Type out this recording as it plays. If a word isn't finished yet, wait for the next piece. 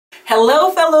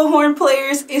Hello fellow horn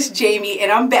players, it's Jamie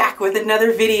and I'm back with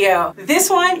another video. This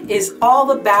one is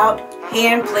all about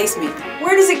hand placement.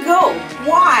 Where does it go?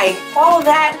 Why? All of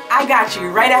that, I got you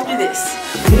right after this.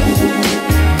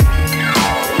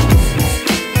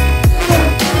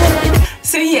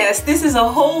 So yes, this is a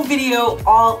whole video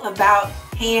all about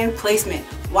hand placement.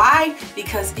 Why?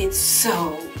 Because it's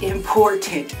so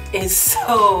important. It's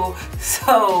so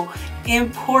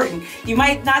important. You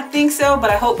might not think so, but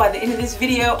I hope by the end of this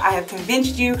video I have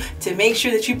convinced you to make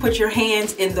sure that you put your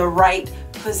hands in the right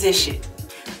position.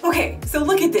 Okay, so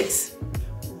look at this.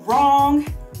 Wrong,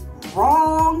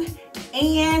 wrong,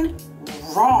 and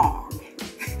wrong.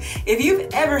 If you've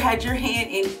ever had your hand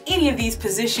in any of these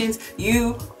positions,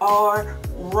 you are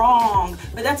wrong.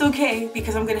 But that's okay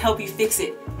because I'm going to help you fix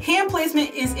it. Hand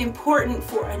placement is important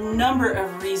for a number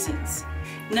of reasons.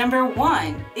 Number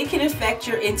one, it can affect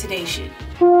your intonation.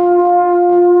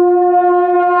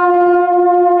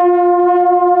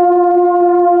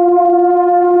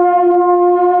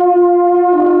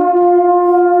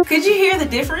 Could you hear the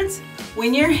difference?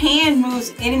 When your hand moves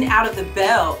in and out of the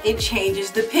bell, it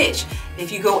changes the pitch. If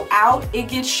you go out, it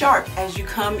gets sharp. As you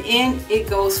come in, it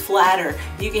goes flatter.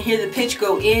 You can hear the pitch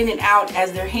go in and out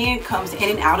as their hand comes in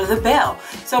and out of the bell.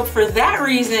 So for that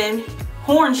reason,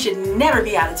 horns should never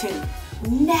be out of tune.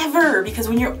 Never, because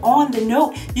when you're on the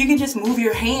note, you can just move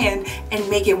your hand and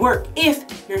make it work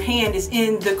if your hand is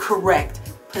in the correct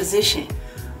position.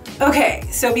 Okay,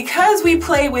 so because we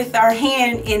play with our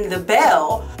hand in the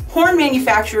bell, horn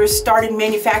manufacturers started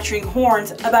manufacturing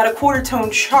horns about a quarter tone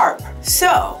sharp.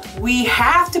 So we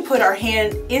have to put our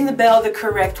hand in the bell the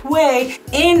correct way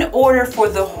in order for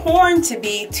the horn to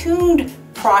be tuned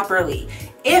properly.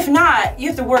 If not, you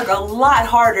have to work a lot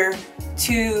harder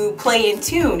to play in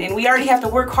tune, and we already have to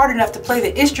work hard enough to play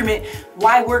the instrument.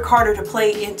 Why work harder to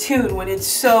play in tune when it's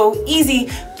so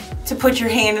easy to put your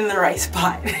hand in the right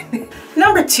spot?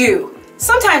 Number two,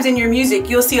 sometimes in your music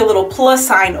you'll see a little plus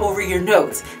sign over your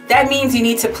notes. That means you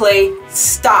need to play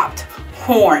stopped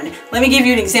horn. Let me give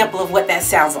you an example of what that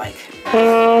sounds like.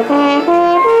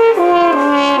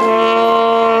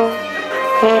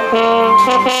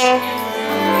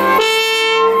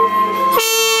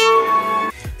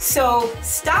 So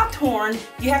stopped horn,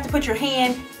 you have to put your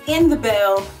hand in the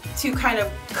bell to kind of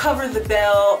cover the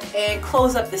bell and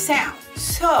close up the sound.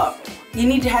 So you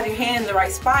need to have your hand in the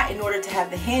right spot in order to have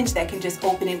the hinge that can just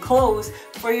open and close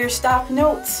for your stopped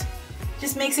notes.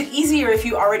 Just makes it easier if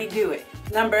you already do it.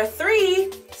 Number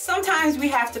three, sometimes we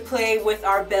have to play with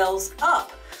our bells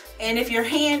up. And if your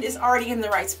hand is already in the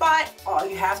right spot, all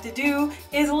you have to do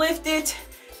is lift it,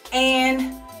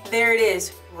 and there it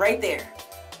is, right there.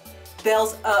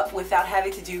 Bells up without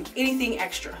having to do anything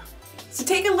extra. So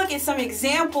take a look at some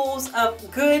examples of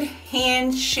good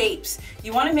hand shapes.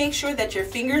 You want to make sure that your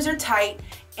fingers are tight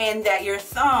and that your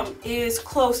thumb is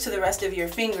close to the rest of your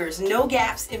fingers. No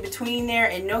gaps in between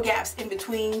there and no gaps in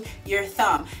between your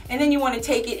thumb. And then you want to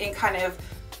take it and kind of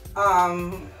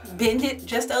bend it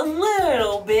just a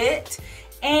little bit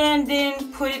and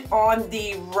then put it on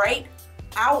the right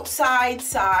outside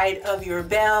side of your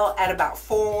bell at about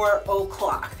 4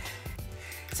 o'clock.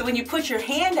 So when you put your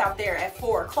hand out there at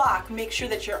 4 o'clock, make sure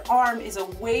that your arm is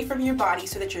away from your body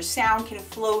so that your sound can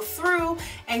flow through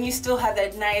and you still have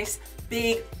that nice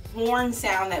big horn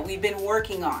sound that we've been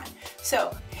working on.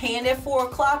 So hand at 4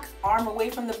 o'clock, arm away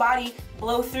from the body,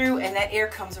 blow through, and that air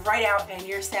comes right out and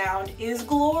your sound is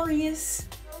glorious.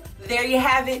 There you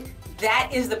have it.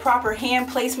 That is the proper hand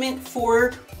placement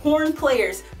for horn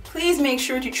players. Please make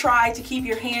sure to try to keep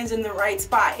your hands in the right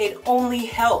spot. It only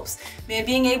helps. Man,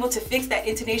 being able to fix that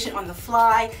intonation on the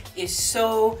fly is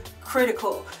so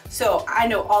critical. So I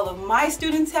know all of my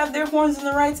students have their horns in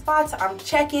the right spots. I'm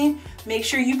checking. Make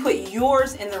sure you put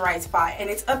yours in the right spot. And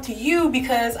it's up to you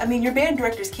because, I mean, your band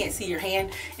directors can't see your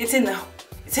hand. It's in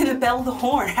the bell of the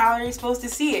horn. How are you supposed to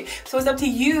see it? So it's up to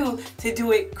you to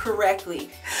do it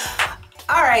correctly.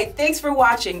 Alright, thanks for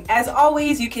watching. As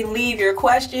always, you can leave your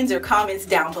questions or comments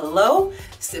down below.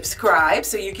 Subscribe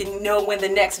so you can know when the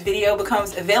next video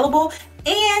becomes available.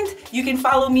 And you can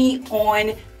follow me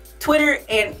on Twitter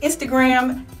and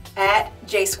Instagram at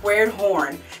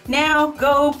J2Horn. Now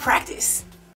go practice.